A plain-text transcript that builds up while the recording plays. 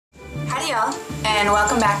Hi y'all, and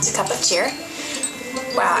welcome back to Cup of Cheer.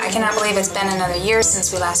 Wow, I cannot believe it's been another year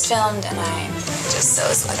since we last filmed, and I'm just so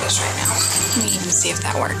sluggish right now. Let me even see if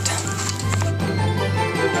that worked.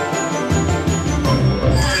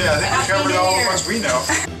 Yeah, I think we covered all the ones we know.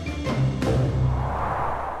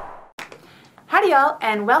 Howdy y'all,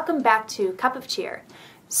 and welcome back to Cup of Cheer.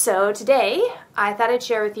 So today, I thought I'd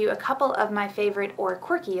share with you a couple of my favorite or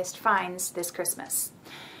quirkiest finds this Christmas.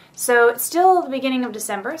 So it's still the beginning of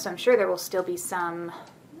December, so I'm sure there will still be some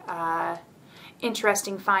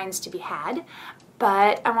interesting finds to be had,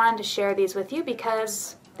 but I wanted to share these with you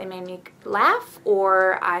because they made me laugh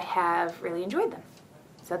or I have really enjoyed them.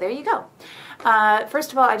 So there you go.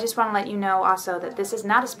 First of all, I just want to let you know also that this is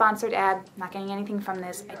not a sponsored ad. I'm not getting anything from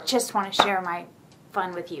this. I just want to share my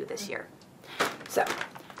fun with you this year. So,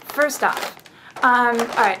 first off,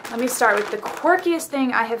 alright, let me start with the quirkiest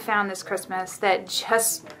thing I have found this Christmas that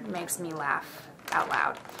just makes me laugh out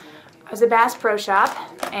loud. I was at Bass Pro Shop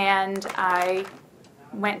and I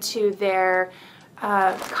went to their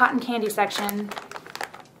cotton candy section.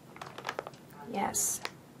 Yes,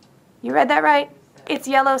 you read that right. It's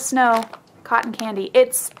yellow snow cotton candy.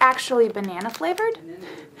 It's actually banana flavored.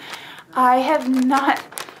 I have not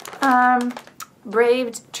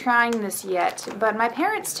braved trying this yet, but my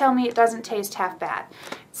parents tell me it doesn't taste half bad.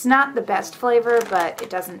 It's not the best flavor, but it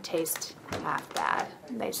doesn't taste half bad,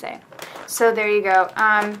 they say. So there you go.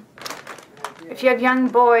 If you have young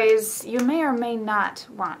boys, you may or may not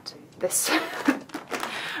want this.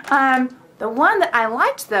 The one that I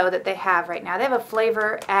liked, though, that they have right now, they have a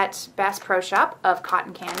flavor at Bass Pro Shop of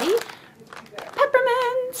cotton candy.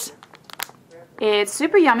 Peppermint! It's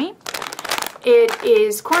super yummy. It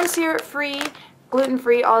is corn syrup free, gluten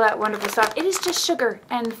free, all that wonderful stuff. It is just sugar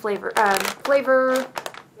and flavor,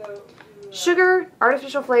 sugar,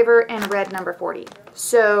 artificial flavor, and red number 40.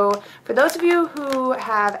 So for those of you who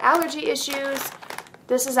have allergy issues,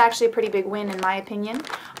 this is actually a pretty big win in my opinion.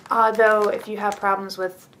 Though if you have problems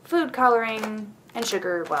with food coloring and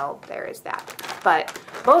sugar, well, there is that. But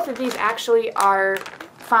both of these actually are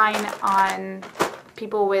fine on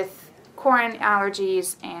people with corn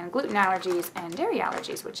allergies and gluten allergies and dairy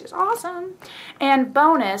allergies, which is awesome. And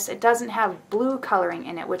bonus, it doesn't have blue coloring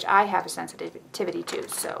in it, which I have a sensitivity to,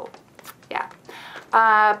 so yeah.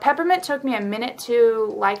 Peppermint took me a minute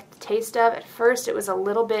to like the taste of. At first it was a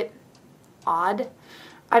little bit odd.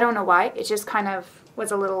 I don't know why, it just kind of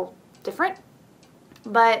was a little different.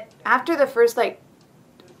 But after the first like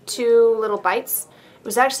 2 little bites, it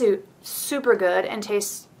was actually super good and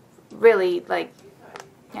tastes really like,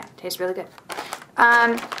 yeah, tastes really good.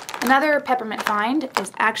 Another peppermint find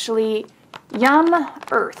is actually Yum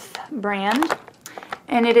Earth brand,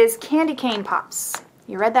 and it is candy cane pops.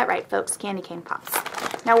 You read that right, folks, candy cane pops.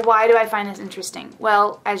 Now, why do I find this interesting?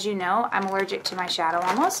 Well, as you know, I'm allergic to my shadow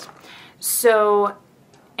almost, so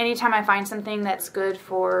anytime I find something that's good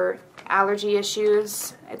for allergy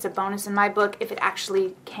issues, it's a bonus in my book if it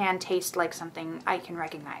actually can taste like something I can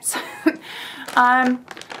recognize.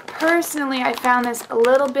 Personally, I found this a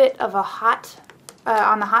little bit of a hot,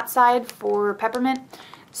 on the hot side for peppermint,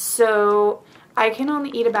 so I can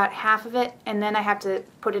only eat about half of it, and then I have to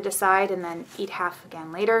put it aside and then eat half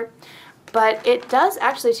again later. But it does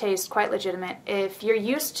actually taste quite legitimate. If you're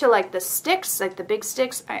used to like the sticks, like the big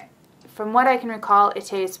sticks, from what I can recall, it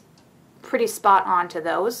tastes pretty spot on to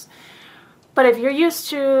those. But if you're used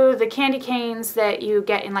to the candy canes that you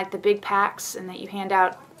get in like the big packs and that you hand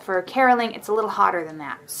out for caroling, it's a little hotter than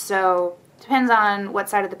that. So depends on what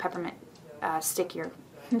side of the peppermint stick you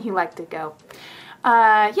like to go.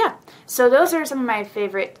 Yeah, so those are some of my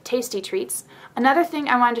favorite tasty treats. Another thing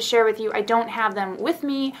I wanted to share with you, I don't have them with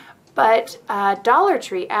me, but Dollar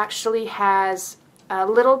Tree actually has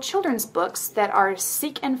little children's books that are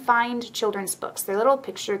seek and find children's books. They're little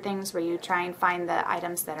picture things where you try and find the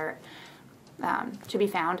items that are to be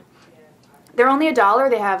found. They're only $1.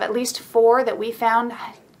 They have at least 4 that we found.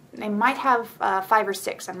 They might have 5 or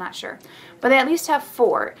 6, I'm not sure. But they at least have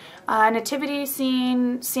 4. Nativity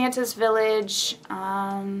scene, Santa's village,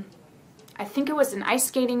 I think it was an ice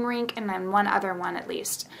skating rink, and then one other one at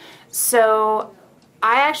least. So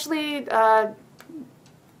I actually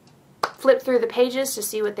flipped through the pages to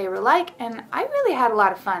see what they were like, and I really had a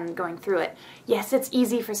lot of fun going through it. Yes, it's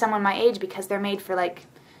easy for someone my age because they're made for like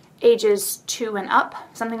ages 2 and up,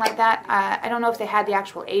 something like that. I don't know if they had the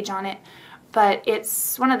actual age on it, but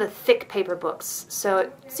it's one of the thick paper books, so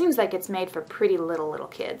it seems like it's made for pretty little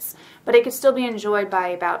kids. But it could still be enjoyed by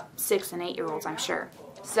about 6 and 8-year-olds, I'm sure.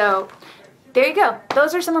 So there you go.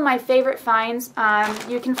 Those are some of my favorite finds.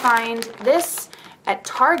 You can find this at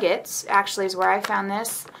Target, actually is where I found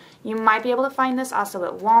this. You might be able to find this also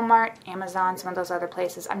at Walmart, Amazon, some of those other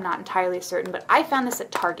places. I'm not entirely certain, but I found this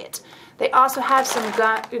at Target. They also have some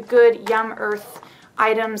good Yum Earth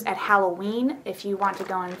items at Halloween if you want to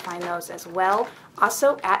go and find those as well.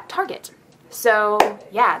 Also at Target. So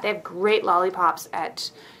yeah, they have great lollipops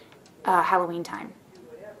at Halloween time.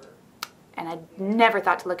 And I never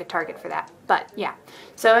thought to look at Target for that. But yeah.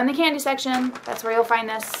 So in the candy section, that's where you'll find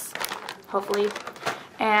this, hopefully.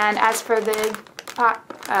 And as for the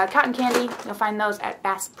cotton candy, you'll find those at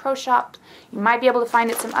Bass Pro Shop. You might be able to find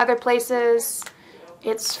it some other places.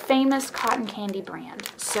 It's famous cotton candy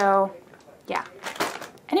brand. So yeah.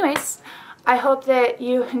 Anyways, I hope that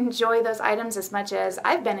you enjoy those items as much as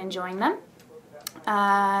I've been enjoying them.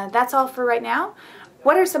 That's all for right now.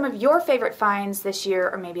 What are some of your favorite finds this year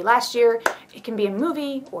or maybe last year? It can be a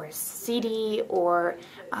movie or a CD or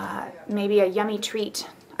maybe a yummy treat.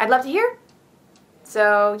 I'd love to hear.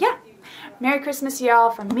 So yeah, Merry Christmas y'all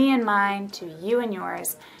from me and mine to you and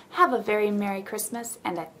yours. Have a very Merry Christmas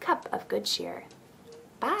and a cup of good cheer.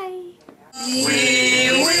 Bye.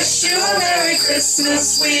 We wish you a Merry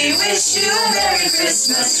Christmas, we wish you a Merry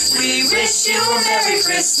Christmas, we wish you a Merry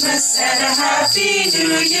Christmas and a Happy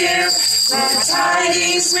New Year. Good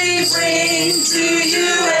tidings we bring to you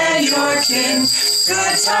and your kin,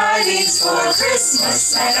 good tidings for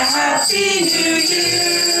Christmas and a Happy New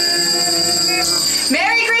Year.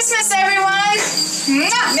 Merry Christmas, everyone!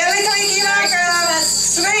 Mwah! Merry Christmas,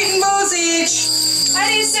 sweet message. How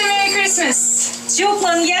do you say Merry Christmas?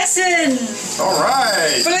 All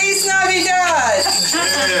right. Feliz Navidad!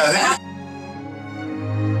 Yeah, I think